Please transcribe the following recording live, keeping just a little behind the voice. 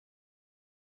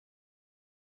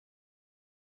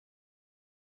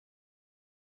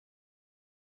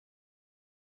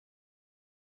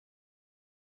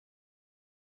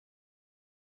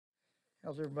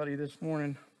How's everybody this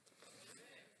morning?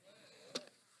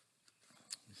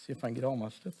 Let's see if I can get all my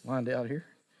stuff lined out here.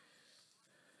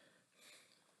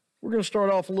 We're going to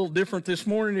start off a little different this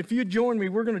morning. If you join me,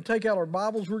 we're going to take out our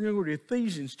Bibles. We're going to go to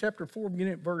Ephesians chapter 4,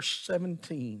 beginning at verse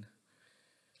 17.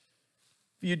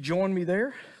 If you join me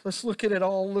there, let's look at it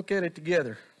all, look at it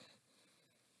together.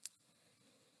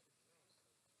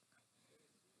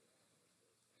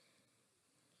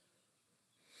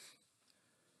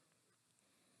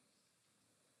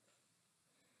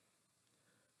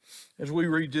 As we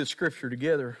read this scripture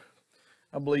together,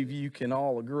 I believe you can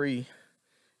all agree,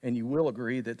 and you will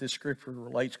agree, that this scripture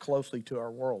relates closely to our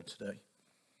world today.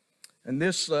 And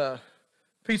this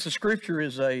piece of scripture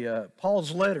is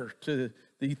Paul's letter to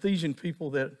the Ephesian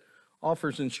people that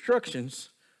offers instructions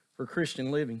for Christian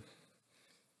living.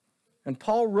 And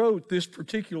Paul wrote this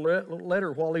particular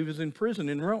letter while he was in prison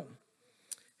in Rome.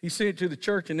 He sent it to the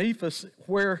church in Ephesus,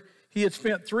 where he had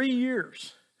spent 3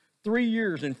 years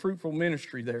in fruitful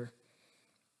ministry there.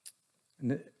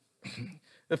 And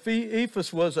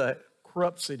Ephesus was a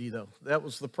corrupt city, though. That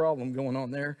was the problem going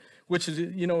on there, which is,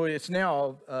 it's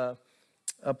now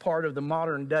a part of the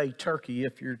modern day Turkey,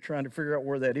 if you're trying to figure out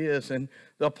where that is. And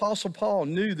the Apostle Paul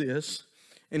knew this,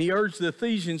 and he urged the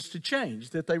Ephesians to change,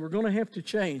 that they were going to have to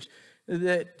change,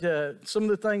 that some of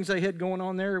the things they had going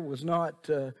on there was not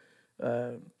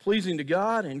pleasing to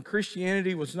God, and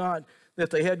Christianity was not,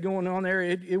 that they had going on there,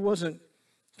 it wasn't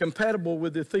compatible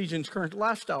with the Ephesians' current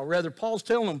lifestyle. Rather, Paul's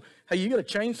telling them, hey, you got to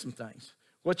change some things.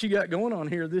 What you got going on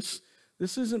here, this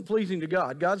isn't pleasing to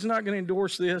God. God's not going to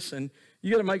endorse this, and you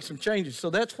got to make some changes.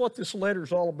 So that's what this letter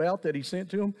is all about that he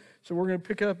sent to them. So we're going to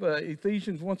pick up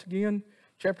Ephesians once again,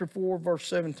 chapter 4, verse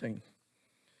 17.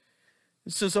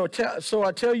 It says, so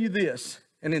I tell you this,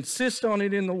 and insist on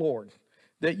it in the Lord,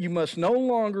 that you must no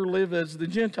longer live as the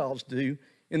Gentiles do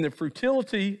in the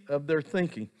futility of their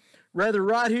thinking. Rather,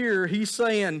 right here, he's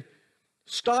saying,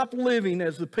 stop living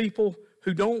as the people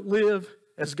who don't live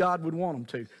as God would want them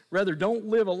to. Rather, don't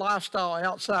live a lifestyle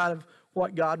outside of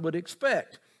what God would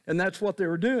expect. And that's what they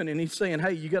were doing. And he's saying,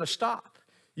 hey, you got to stop.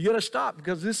 You got to stop,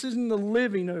 because this isn't the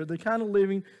living or the kind of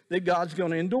living that God's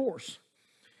going to endorse.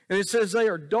 And it says they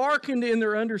are darkened in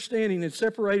their understanding and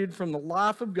separated from the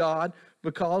life of God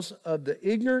because of the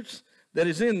ignorance that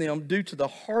is in them due to the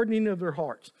hardening of their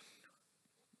hearts.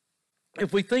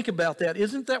 If we think about that,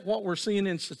 isn't that what we're seeing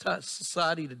in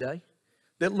society today?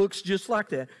 That looks just like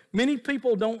that. Many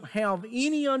people don't have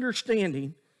any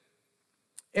understanding,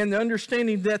 and the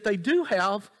understanding that they do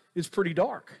have is pretty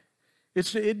dark.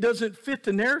 It doesn't fit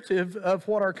the narrative of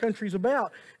what our country's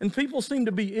about, and people seem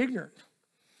to be ignorant.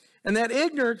 And that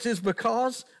ignorance is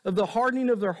because of the hardening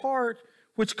of their heart,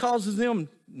 which causes them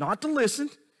not to listen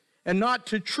and not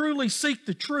to truly seek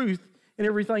the truth in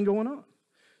everything going on.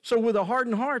 So with a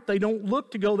hardened heart, they don't look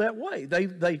to go that way.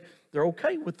 They're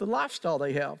okay with the lifestyle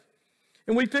they have.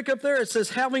 And we pick up there, it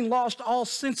says, having lost all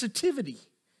sensitivity.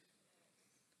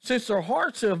 Since their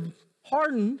hearts have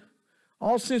hardened,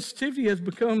 all sensitivity has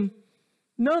become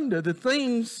numb to the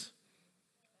things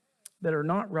that are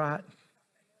not right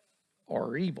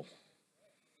or evil.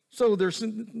 So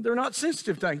they're not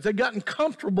sensitive things. They've gotten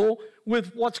comfortable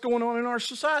with what's going on in our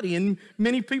society, and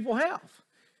many people have.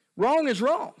 Wrong is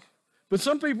wrong. But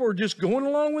some people are just going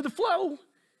along with the flow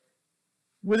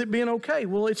with it being okay.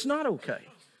 Well, it's not okay.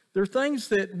 There are things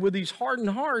that with these hardened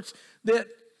hearts that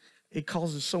it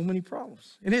causes so many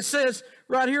problems. And it says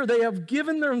right here, they have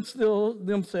given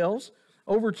themselves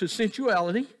over to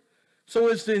sensuality so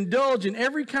as to indulge in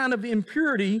every kind of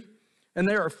impurity, and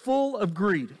they are full of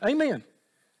greed. Amen.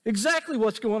 Exactly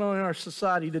what's going on in our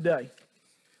society today.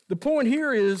 The point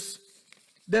here is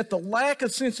that the lack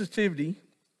of sensitivity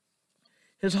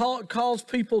has caused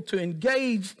people to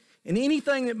engage in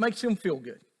anything that makes them feel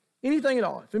good. Anything at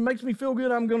all. If it makes me feel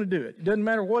good, I'm going to do it. It doesn't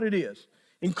matter what it is,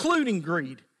 including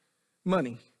greed,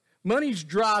 money. Money's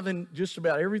driving just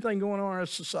about everything going on in our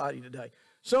society today.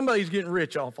 Somebody's getting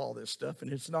rich off all this stuff,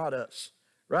 and it's not us,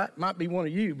 right? Might be one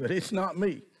of you, but it's not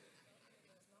me.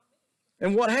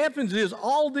 And what happens is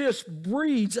all this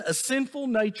breeds a sinful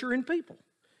nature in people.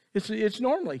 It's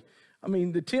normally,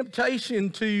 the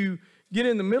temptation to get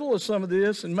in the middle of some of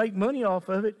this and make money off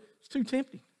of it, it's too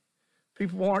tempting.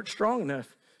 People aren't strong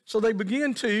enough. So they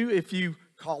begin to, if you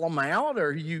call them out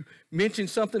or you mention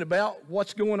something about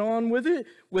what's going on with it,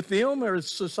 with them or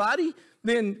society,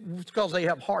 then because they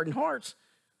have hardened hearts,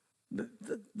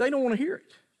 they don't want to hear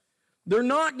it. They're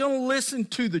not going to listen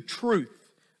to the truth.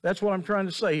 That's what I'm trying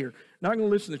to say here. Not going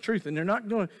to listen to the truth, and they're not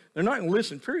going to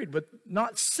listen, period, but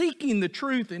not seeking the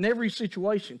truth in every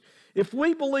situation. If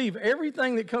we believe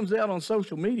everything that comes out on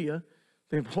social media,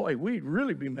 then boy, we'd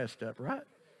really be messed up, right?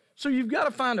 So you've got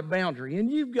to find a boundary,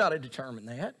 and you've got to determine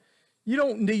that. You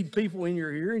don't need people in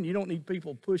your ear, and you don't need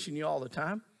people pushing you all the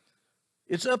time.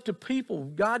 It's up to people.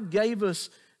 God gave us,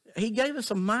 he gave us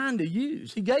a mind to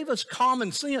use. He gave us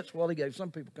common sense. Well, he gave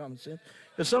some people common sense,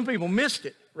 because some people missed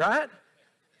it, right?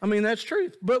 I mean, that's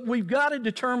truth. But we've got to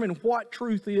determine what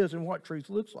truth is and what truth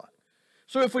looks like.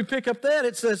 So if we pick up that,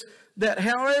 it says that,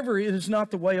 however, it is not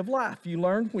the way of life you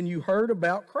learned when you heard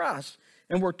about Christ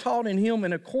and were taught in him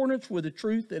in accordance with the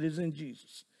truth that is in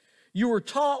Jesus. You were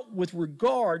taught with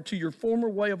regard to your former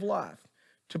way of life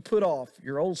to put off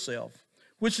your old self,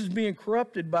 which is being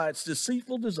corrupted by its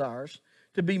deceitful desires,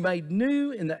 to be made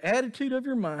new in the attitude of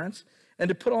your minds, and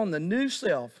to put on the new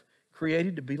self,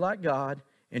 created to be like God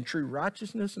in true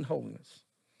righteousness and holiness.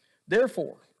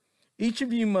 Therefore, each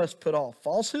of you must put off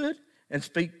falsehood and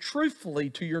speak truthfully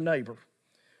to your neighbor,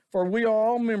 for we are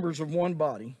all members of one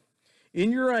body.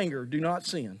 In your anger, do not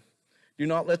sin. Do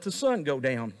not let the sun go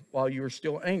down while you are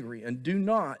still angry, and do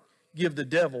not give the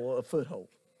devil a foothold.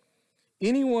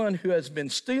 Anyone who has been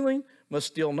stealing must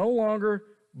steal no longer,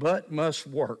 but must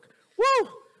work. Whoa,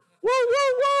 whoa,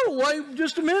 whoa, whoa. Wait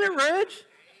just a minute, Reg.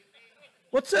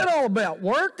 What's that all about?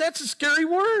 Work? That's a scary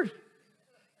word.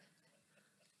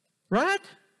 Right?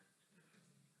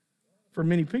 For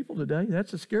many people today,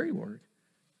 that's a scary word.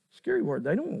 Scary word.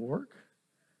 They don't want to work.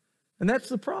 And that's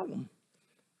the problem.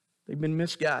 They've been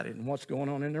misguided in what's going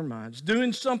on in their minds.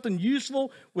 Doing something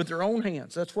useful with their own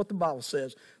hands. That's what the Bible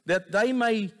says. That they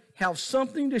may have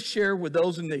something to share with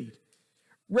those in need.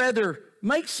 Rather,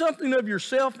 make something of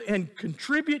yourself and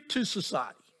contribute to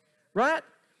society. Right?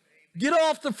 Get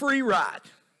off the free ride.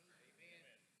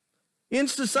 In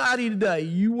society today,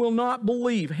 you will not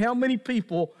believe how many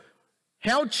people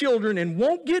have children and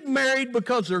won't get married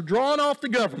because they're drawing off the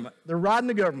government. They're riding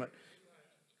the government.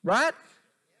 Right?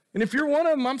 And if you're one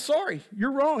of them, I'm sorry.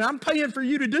 You're wrong. I'm paying for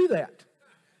you to do that.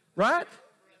 Right?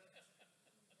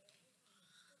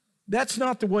 That's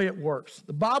not the way it works.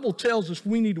 The Bible tells us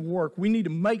we need to work. We need to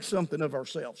make something of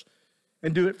ourselves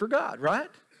and do it for God, right?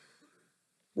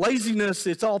 Laziness,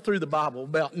 it's all through the Bible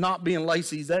about not being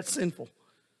lazy. That's sinful.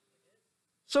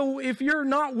 So if you're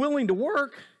not willing to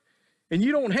work and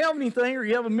you don't have anything, or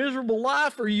you have a miserable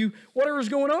life, or you whatever's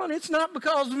going on, it's not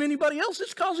because of anybody else.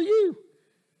 It's because of you.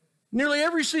 Nearly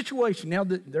every situation. Now,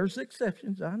 there's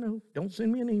exceptions. I know. Don't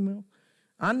send me an email.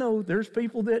 I know there's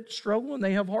people that struggle and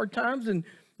they have hard times and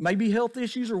maybe health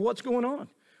issues or what's going on.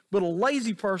 But a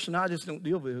lazy person, I just don't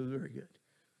deal with it very good.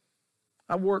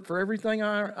 I work for everything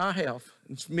I have,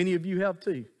 and many of you have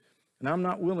too. And I'm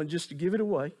not willing just to give it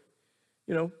away.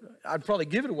 You know, I'd probably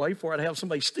give it away before I'd have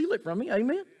somebody steal it from me.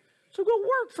 Amen? So go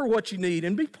work for what you need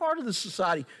and be part of the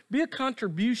society. Be a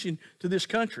contribution to this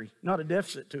country, not a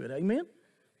deficit to it. Amen?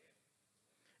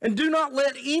 And do not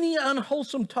let any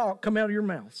unwholesome talk come out of your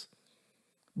mouths,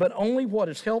 but only what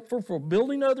is helpful for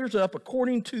building others up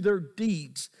according to their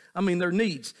needs,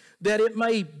 that it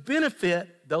may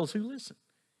benefit those who listen.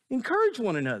 Encourage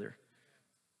one another.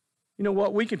 You know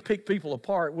what? We can pick people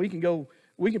apart. We can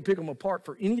pick them apart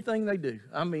for anything they do.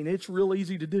 I mean, it's real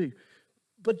easy to do.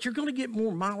 But you're going to get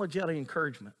more mileage out of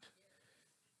encouragement.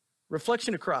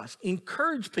 Reflection of Christ.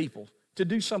 Encourage people to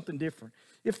do something different.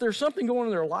 If there's something going on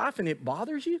in their life and it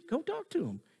bothers you, go talk to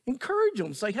them. Encourage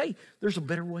them. Say, hey, there's a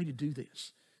better way to do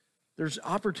this. There's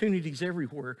opportunities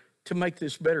everywhere to make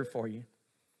this better for you.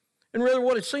 And rather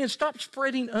what it's saying, stop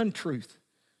spreading untruth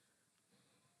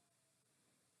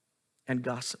and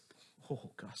gossip. Oh,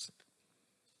 gossip.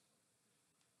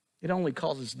 It only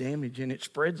causes damage and it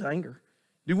spreads anger.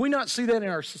 Do we not see that in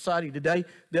our society today?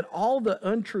 That all the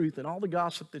untruth and all the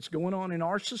gossip that's going on in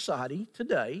our society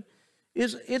today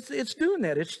it's doing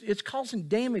that. It's causing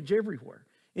damage everywhere.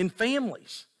 In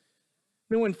families.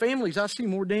 You know, in families, I see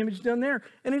more damage done there.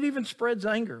 And it even spreads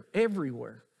anger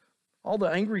everywhere. All the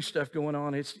angry stuff going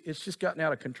on, it's just gotten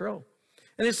out of control.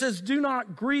 And it says, do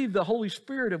not grieve the Holy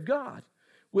Spirit of God,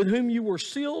 with whom you were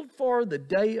sealed for the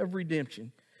day of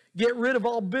redemption. Get rid of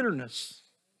all bitterness,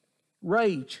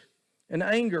 rage, and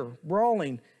anger,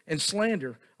 brawling, and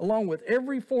slander, along with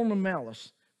every form of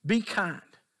malice. Be kind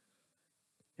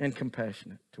and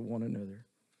compassionate to one another,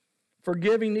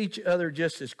 forgiving each other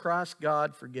just as Christ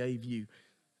God forgave you.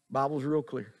 Bible's real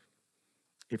clear.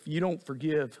 If you don't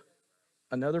forgive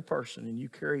another person and you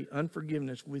carry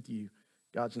unforgiveness with you,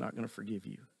 God's not going to forgive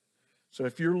you. So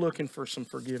if you're looking for some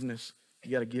forgiveness,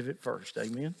 you got to give it first.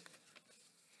 Amen?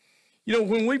 You know,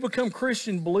 when we become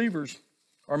Christian believers,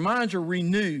 our minds are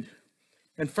renewed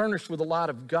and furnished with a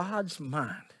light of God's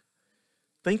mind.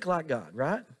 Think like God,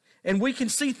 right? And we can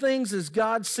see things as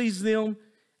God sees them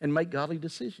and make godly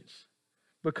decisions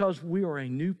because we are a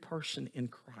new person in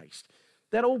Christ.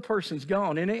 that old person's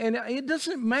gone. And it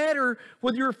doesn't matter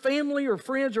whether your family or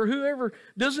friends or whoever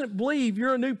doesn't believe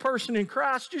you're a new person in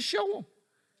Christ. Just show them.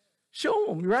 Show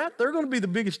them, right? They're going to be the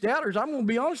biggest doubters. I'm going to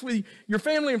be honest with you. Your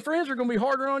family and friends are going to be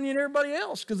harder on you than everybody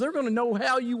else because they're going to know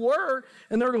how you were,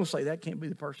 and they're going to say, that can't be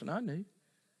the person I knew.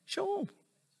 Show them.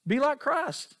 Be like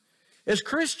Christ. As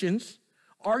Christians,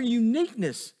 our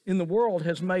uniqueness in the world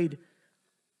is made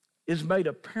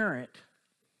apparent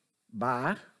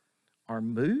by our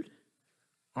mood,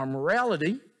 our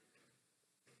morality,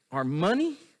 our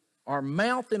money, our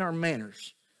mouth, and our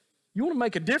manners. You want to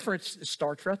make a difference, it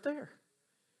starts right there.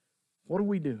 What are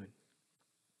we doing?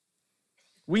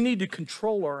 We need to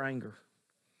control our anger,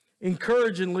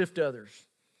 encourage and lift others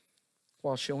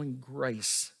while showing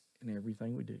grace in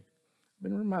everything we do. I've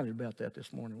been reminded about that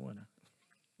this morning, wasn't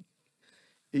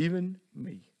I? Even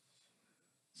me.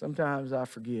 Sometimes I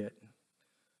forget.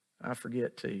 I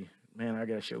forget too. Man, I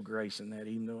got to show grace in that,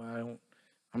 even though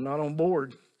I'm not on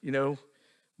board,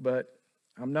 but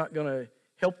I'm not going to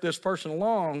help this person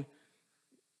along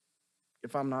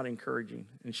if I'm not encouraging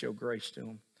and show grace to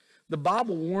them. The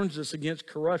Bible warns us against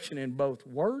corruption in both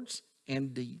words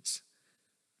and deeds.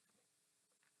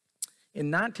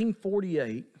 In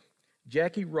 1948,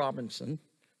 Jackie Robinson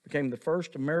became the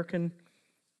first American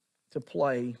to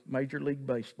play Major League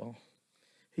Baseball.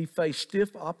 He faced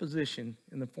stiff opposition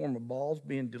in the form of balls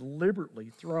being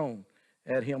deliberately thrown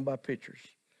at him by pitchers,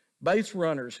 base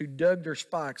runners who dug their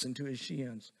spikes into his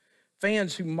shins,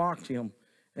 fans who mocked him,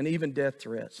 and even death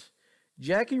threats.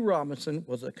 Jackie Robinson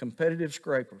was a competitive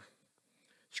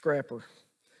scrapper,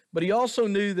 but he also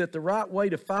knew that the right way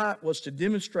to fight was to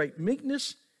demonstrate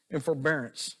meekness and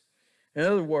forbearance. In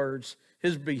other words,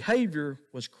 his behavior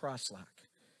was Christ-like.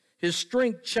 His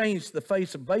strength changed the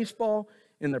face of baseball.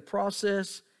 In the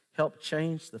process, helped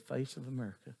change the face of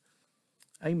America.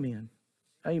 Amen.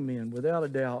 Amen. Without a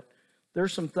doubt,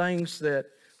 there's some things that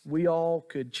we all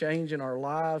could change in our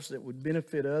lives that would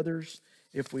benefit others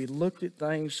if we looked at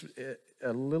things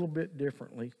a little bit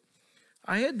differently.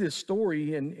 I had this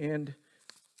story, and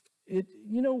it,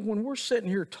 when we're sitting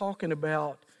here talking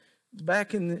about,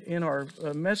 back in our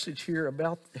message here,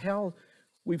 about how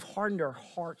we've hardened our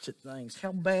hearts at things,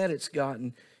 how bad it's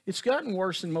gotten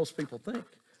worse than most people think.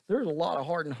 There's a lot of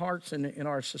hardened hearts in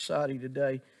our society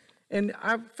today. And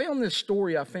I found this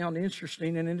story I found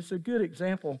interesting, and it's a good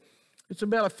example. It's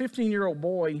about a 15-year-old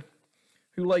boy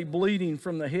who lay bleeding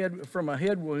from a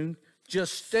head wound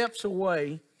just steps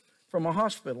away from a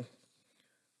hospital,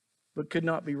 but could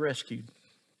not be rescued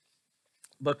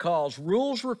because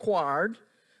rules required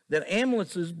that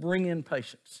ambulances bring in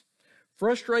patients.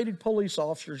 Frustrated police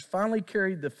officers finally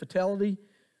carried the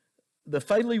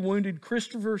fatally wounded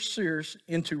Christopher Sears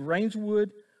into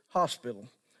Rainswood Hospital,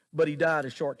 but he died a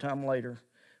short time later.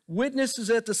 Witnesses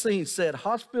at the scene said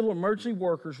hospital emergency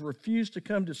workers refused to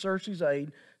come to Searcy's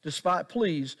aid despite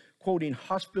pleas, quoting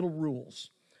hospital rules.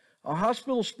 A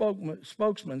hospital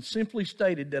spokesman simply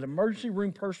stated that emergency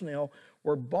room personnel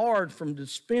were barred from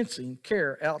dispensing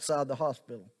care outside the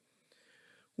hospital.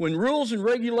 When rules and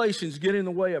regulations get in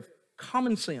the way of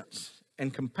common sense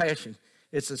and compassion,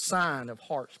 it's a sign of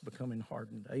hearts becoming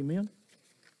hardened. Amen?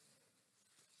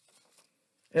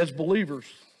 As believers,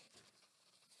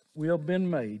 we have been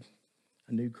made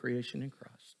a new creation in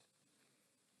Christ,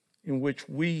 in which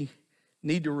we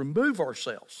need to remove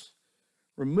ourselves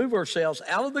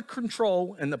out of the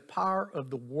control and the power of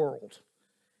the world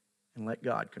and let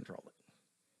God control it.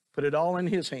 Put it all in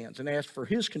His hands and ask for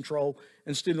His control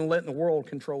instead of letting the world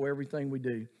control everything we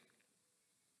do.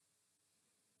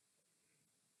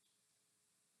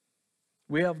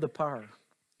 We have the power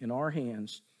in our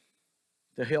hands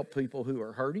to help people who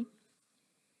are hurting,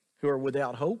 who are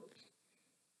without hope,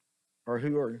 or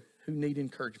who need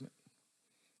encouragement.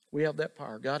 We have that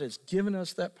power. God has given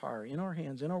us that power in our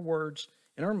hands, in our words,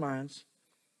 in our minds.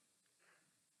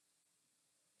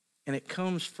 And it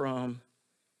comes from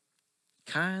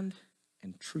kind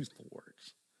and truthful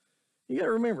words. You got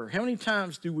to remember, how many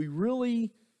times do we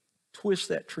really twist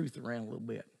that truth around a little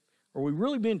bit? Are we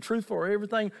really being truthful or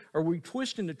everything? Or are we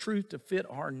twisting the truth to fit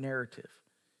our narrative?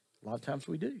 A lot of times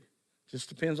we do. Just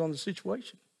depends on the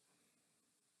situation.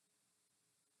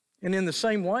 And in the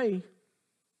same way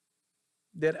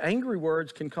that angry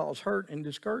words can cause hurt and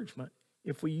discouragement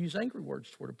if we use angry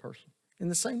words toward a person, in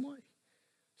the same way.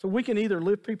 So we can either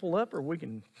lift people up or we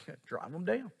can drive them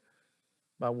down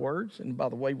by words and by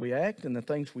the way we act and the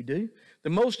things we do. The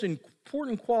most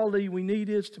important quality we need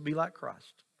is to be like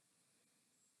Christ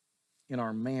in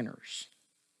our manners.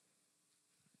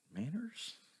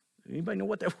 Manners? Anybody know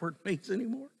what that word means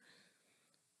anymore?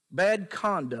 Bad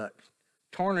conduct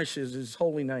tarnishes His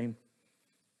holy name,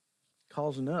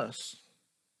 causing us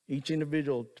each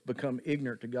individual to become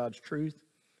ignorant to God's truth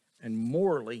and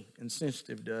morally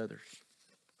insensitive to others.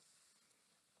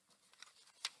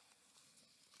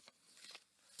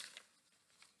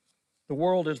 The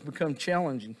world has become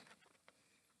challenging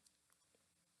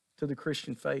to the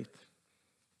Christian faith.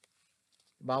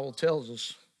 The Bible tells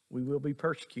us we will be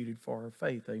persecuted for our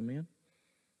faith, amen?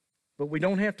 But we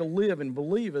don't have to live and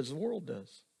believe as the world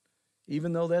does.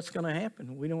 Even though that's going to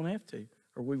happen, we don't have to.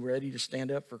 Are we ready to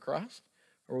stand up for Christ?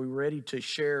 Are we ready to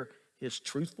share His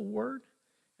truthful word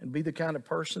and be the kind of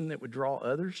person that would draw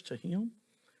others to Him?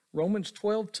 Romans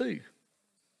 12:2.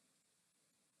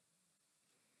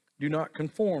 Do not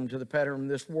conform to the pattern of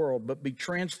this world, but be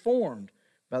transformed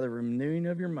by the renewing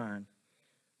of your mind.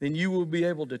 Then you will be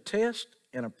able to test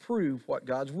and approve what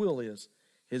God's will is,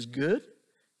 His good,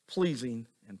 pleasing,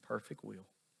 and perfect will.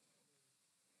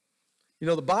 You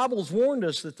know, the Bible's warned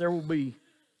us that there will be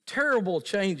terrible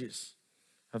changes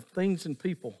of things and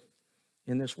people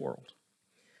in this world,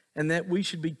 and that we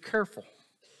should be careful,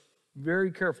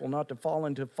 very careful, not to fall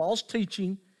into false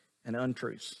teaching and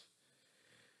untruths.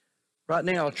 Right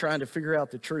now, trying to figure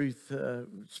out the truth,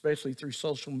 especially through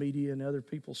social media and other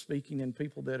people speaking and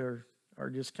people that are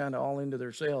just kind of all into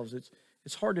themselves,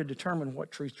 it's hard to determine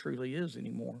what truth truly is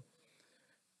anymore.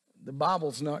 The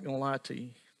Bible's not going to lie to you.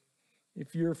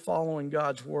 If you're following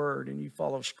God's word and you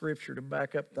follow Scripture to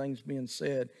back up things being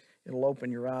said, it'll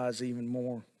open your eyes even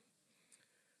more.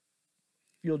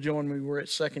 If you'll join me, we're at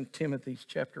 2 Timothy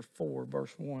chapter 4,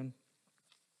 verse 1.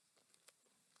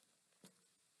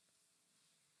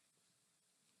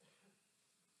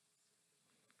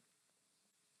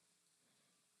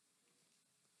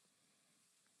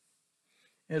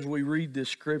 As we read this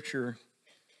scripture,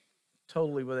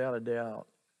 totally without a doubt,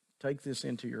 take this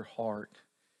into your heart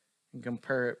and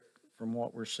compare it from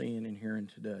what we're seeing and hearing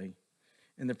today.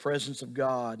 In the presence of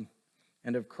God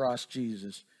and of Christ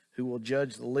Jesus, who will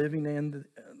judge the living and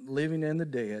the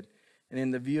dead, and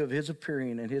in the view of His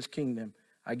appearing and His kingdom,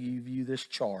 I give you this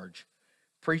charge.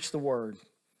 Preach the word.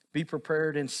 Be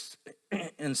prepared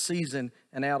in season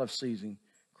and out of season.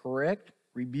 Correct,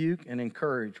 rebuke, and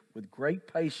encourage with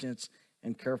great patience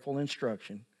and careful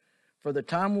instruction. For the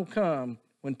time will come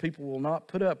when people will not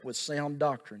put up with sound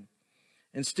doctrine.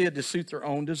 Instead, to suit their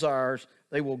own desires,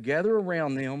 they will gather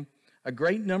around them a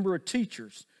great number of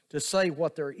teachers to say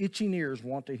what their itching ears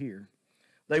want to hear.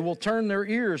 They will turn their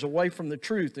ears away from the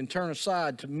truth and turn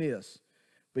aside to myths.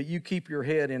 But you keep your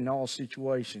head in all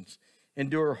situations.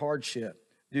 Endure hardship.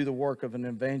 Do the work of an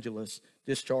evangelist.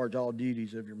 Discharge all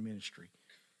duties of your ministry.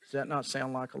 Does that not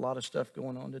sound like a lot of stuff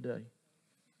going on today?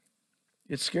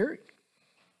 It's scary.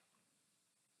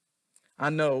 I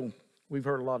know we've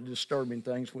heard a lot of disturbing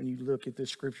things. When you look at this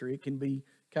scripture, it can be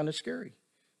kind of scary.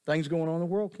 Things going on in the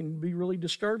world can be really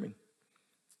disturbing.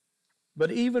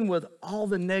 But even with all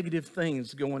the negative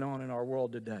things going on in our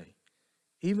world today,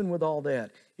 even with all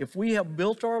that, if we have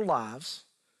built our lives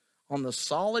on the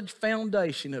solid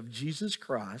foundation of Jesus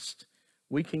Christ,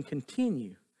 we can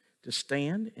continue to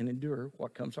stand and endure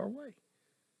what comes our way.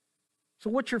 So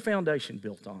what's your foundation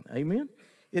built on? Amen?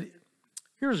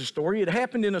 Here's a story. It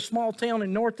happened in a small town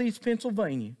in northeast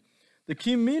Pennsylvania. The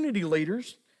community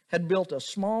leaders had built a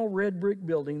small red brick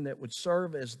building that would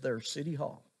serve as their city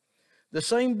hall. The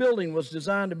same building was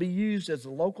designed to be used as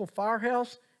the local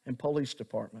firehouse and police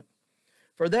department.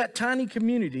 For that tiny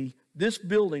community, this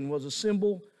building was a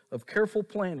symbol of careful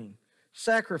planning,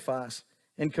 sacrifice,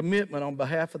 and commitment on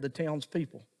behalf of the town's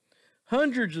people.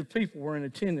 Hundreds of people were in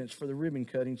attendance for the ribbon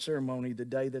cutting ceremony the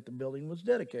day that the building was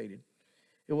dedicated.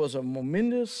 It was a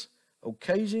momentous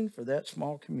occasion for that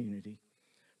small community.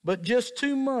 But just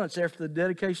 2 months after the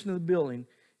dedication of the building,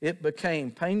 it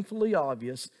became painfully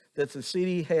obvious that the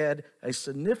city had a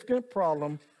significant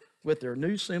problem with their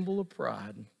new symbol of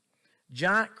pride.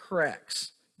 Giant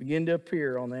cracks began to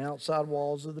appear on the outside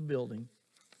walls of the building.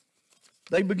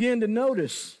 They began to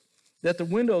notice that the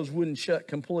windows wouldn't shut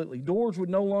completely. Doors would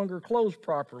no longer close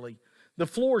properly. The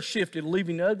floor shifted,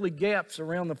 leaving ugly gaps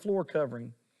around the floor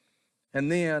covering.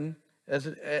 And then,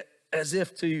 as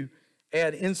if to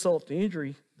add insult to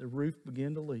injury, the roof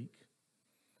began to leak.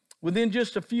 Within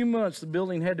just a few months, the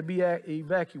building had to be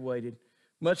evacuated,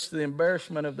 much to the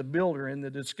embarrassment of the builder and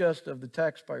the disgust of the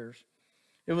taxpayers.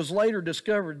 It was later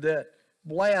discovered that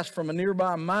blasts from a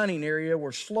nearby mining area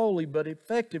were slowly but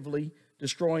effectively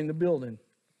destroying the building.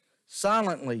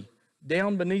 Silently,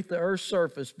 down beneath the earth's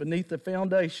surface, beneath the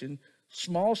foundation,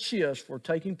 small shifts were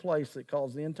taking place that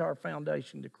caused the entire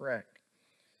foundation to crack.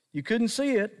 You couldn't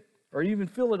see it or even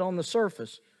feel it on the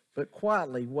surface, but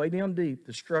quietly, way down deep,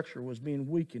 the structure was being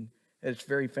weakened at its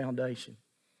very foundation.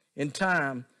 In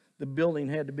time, the building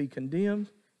had to be condemned,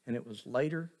 and it was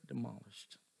later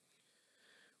demolished.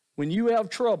 When you have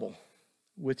trouble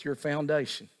with your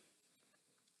foundation,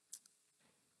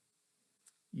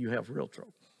 you have real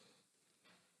trouble.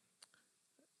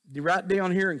 Right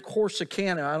down here in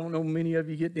Corsicana, I don't know many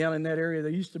of you get down in that area. There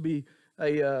used to be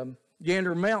a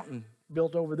Gander Mountain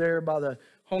built over there by the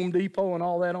Home Depot and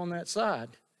all that on that side.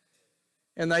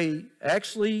 And they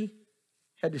actually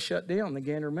had to shut down the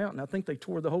Gander Mountain. I think they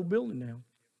tore the whole building down.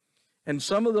 And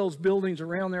some of those buildings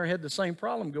around there had the same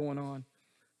problem going on.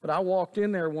 But I walked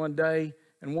in there one day,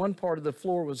 and one part of the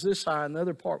floor was this high, and the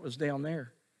other part was down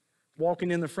there, walking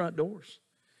in the front doors.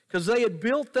 Because they had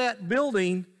built that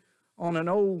building on an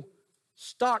old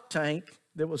stock tank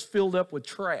that was filled up with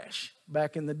trash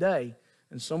back in the day.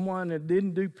 And someone that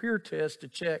didn't do peer tests to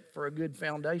check for a good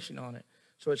foundation on it.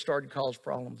 So it started to cause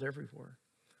problems everywhere.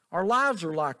 Our lives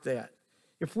are like that.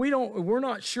 If we're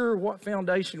not sure what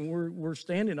foundation we're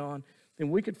standing on, then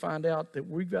we could find out that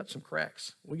we've got some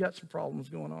cracks. We got some problems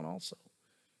going on also.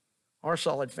 Our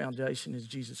solid foundation is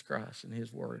Jesus Christ and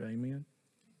His Word. Amen.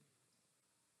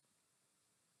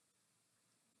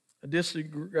 A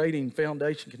disintegrating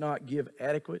foundation cannot give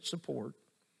adequate support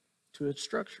to its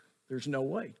structure. There's no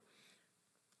way.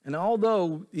 And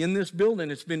although in this building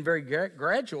it's been very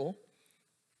gradual,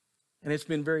 and it's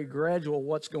been very gradual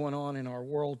what's going on in our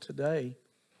world today,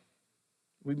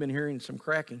 we've been hearing some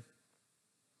cracking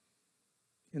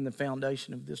in the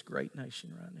foundation of this great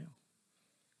nation right now.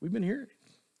 We've been hearing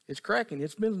it. It's cracking.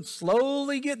 It's been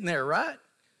slowly getting there, right?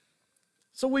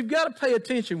 So we've got to pay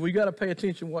attention. We've got to pay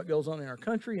attention to what goes on in our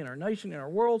country, in our nation, in our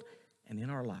world, and in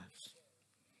our lives.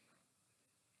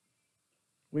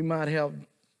 We might have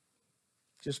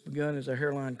just begun as a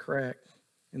hairline crack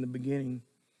in the beginning,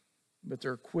 but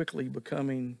they're quickly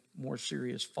becoming more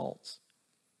serious faults.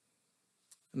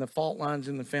 And the fault lines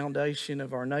in the foundation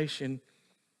of our nation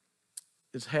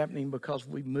is happening because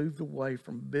we moved away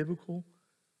from biblical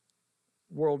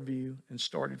worldview and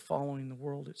started following the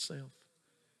world itself.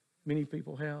 Many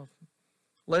people have.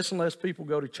 Less and less people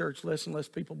go to church. Less and less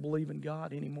people believe in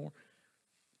God anymore.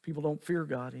 People don't fear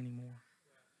God anymore.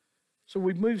 So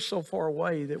we've moved so far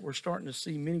away that we're starting to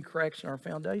see many cracks in our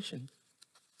foundation.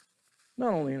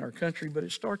 Not only in our country, but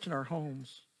it starts in our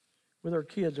homes, with our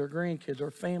kids, our grandkids, our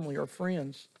family, our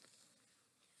friends.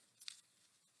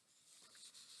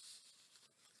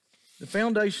 The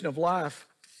foundation of life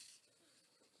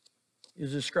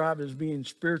is described as being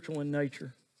spiritual in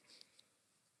nature.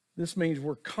 This means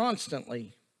we're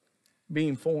constantly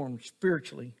being formed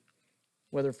spiritually,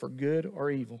 whether for good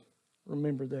or evil.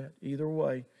 Remember that, either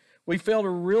way. We fail to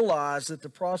realize that the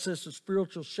process of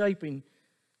spiritual shaping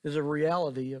is a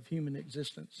reality of human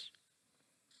existence.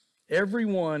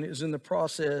 Everyone is in the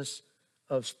process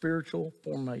of spiritual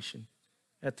formation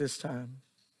at this time.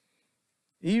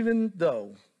 Even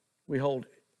though we hold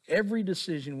every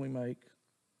decision we make,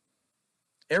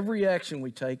 every action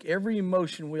we take, every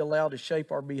emotion we allow to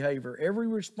shape our behavior, every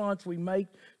response we make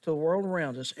to the world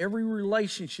around us, every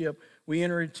relationship we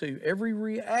enter into, every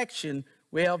reaction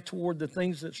we have toward the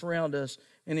things that surround us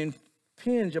and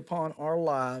impinge upon our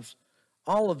lives,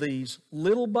 all of these,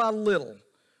 little by little,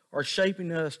 are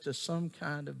shaping us to some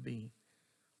kind of being.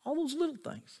 All those little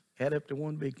things add up to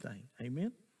one big thing.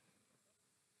 Amen?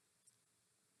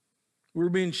 We're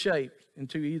being shaped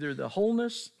into either the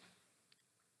wholeness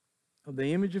of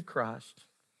the image of Christ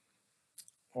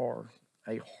or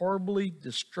a horribly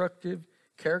destructive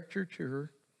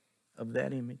caricature of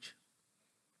that image,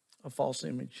 a false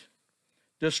image.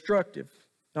 Destructive,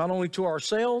 not only to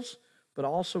ourselves, but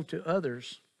also to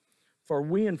others, for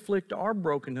we inflict our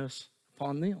brokenness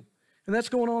upon them. And that's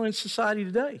going on in society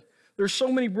today. There's so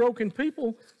many broken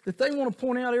people that they want to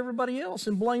point out everybody else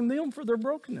and blame them for their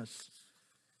brokenness.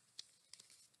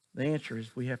 The answer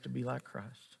is we have to be like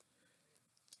Christ.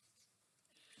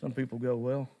 Some people go,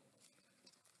 well,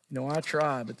 I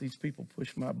try, but these people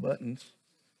push my buttons.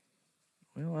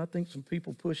 Well, I think some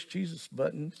people push Jesus'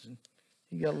 buttons, and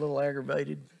he got a little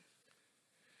aggravated.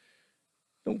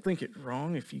 Don't think it's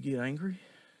wrong if you get angry,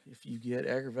 if you get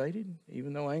aggravated,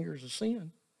 even though anger is a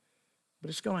sin. But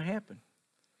it's going to happen.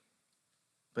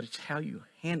 But it's how you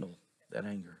handle that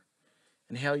anger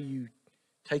and how you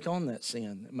take on that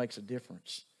sin that makes a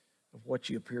difference of what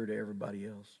you appear to everybody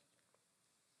else.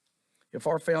 If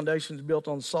our foundation is built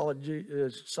on solid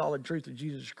truth of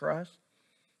Jesus Christ,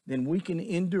 then we can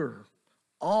endure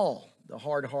all the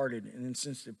hard-hearted and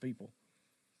insensitive people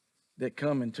that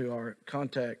come into our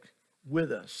contact with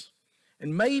us.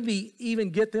 And maybe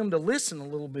even get them to listen a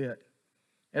little bit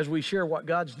as we share what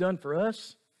God's done for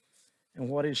us and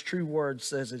what His true word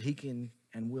says that He can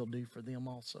and will do for them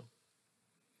also.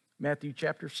 Matthew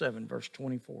chapter 7, verse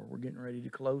 24. We're getting ready to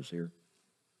close here.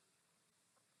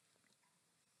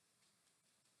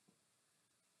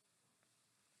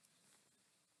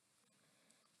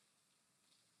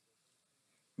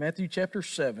 Matthew chapter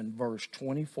 7, verse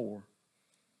 24.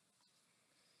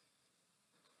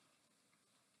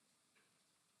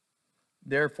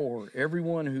 Therefore,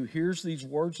 everyone who hears these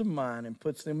words of mine and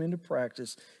puts them into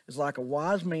practice is like a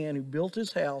wise man who built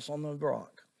his house on the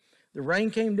rock. The rain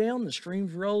came down, the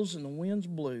streams rose, and the winds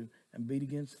blew and beat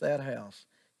against that house.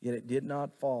 Yet it did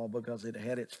not fall because it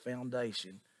had its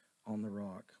foundation on the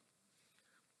rock.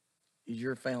 Is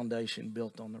your foundation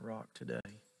built on the rock today?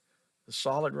 The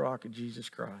solid rock of Jesus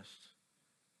Christ.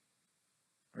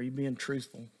 Are you being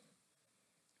truthful?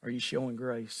 Are you showing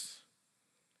grace?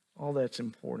 All that's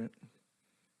important.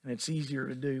 And it's easier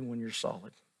to do when you're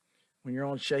solid. When you're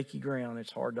on shaky ground,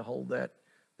 it's hard to hold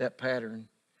that pattern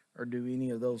or do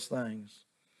any of those things.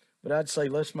 But I'd say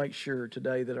let's make sure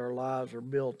today that our lives are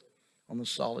built on the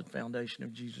solid foundation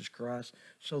of Jesus Christ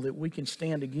so that we can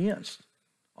stand against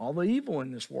all the evil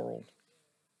in this world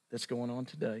that's going on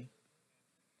today.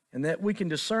 And that we can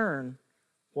discern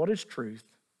what is truth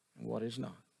and what is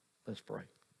not. Let's pray.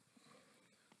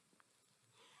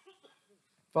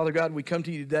 Father God, we come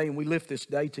to you today and we lift this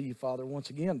day to you, Father, once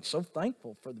again. So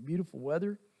thankful for the beautiful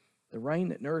weather, the rain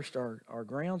that nourished our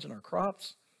grounds and our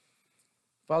crops.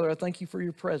 Father, I thank you for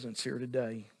your presence here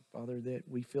today, Father, that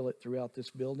we feel it throughout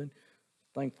this building.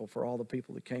 Thankful for all the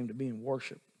people that came to be in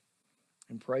worship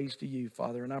and praise to you,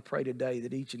 Father. And I pray today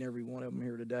that each and every one of them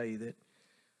here today, that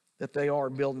they are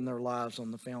building their lives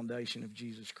on the foundation of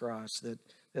Jesus Christ,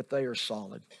 that they are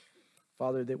solid.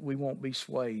 Father, that we won't be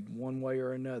swayed one way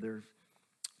or another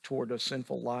toward a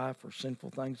sinful life or sinful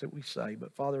things that we say.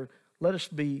 But Father, let us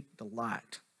be the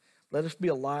light. Let us be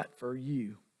a light for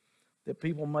you, that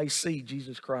people may see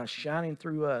Jesus Christ shining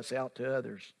through us out to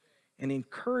others and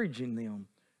encouraging them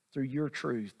through your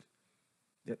truth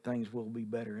that things will be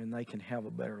better and they can have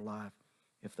a better life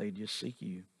if they just seek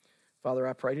you. Father,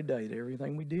 I pray today that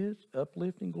everything we did,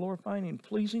 uplifting, glorifying, and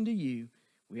pleasing to you,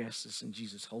 we ask this in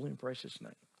Jesus' holy and precious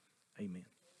name. Amen.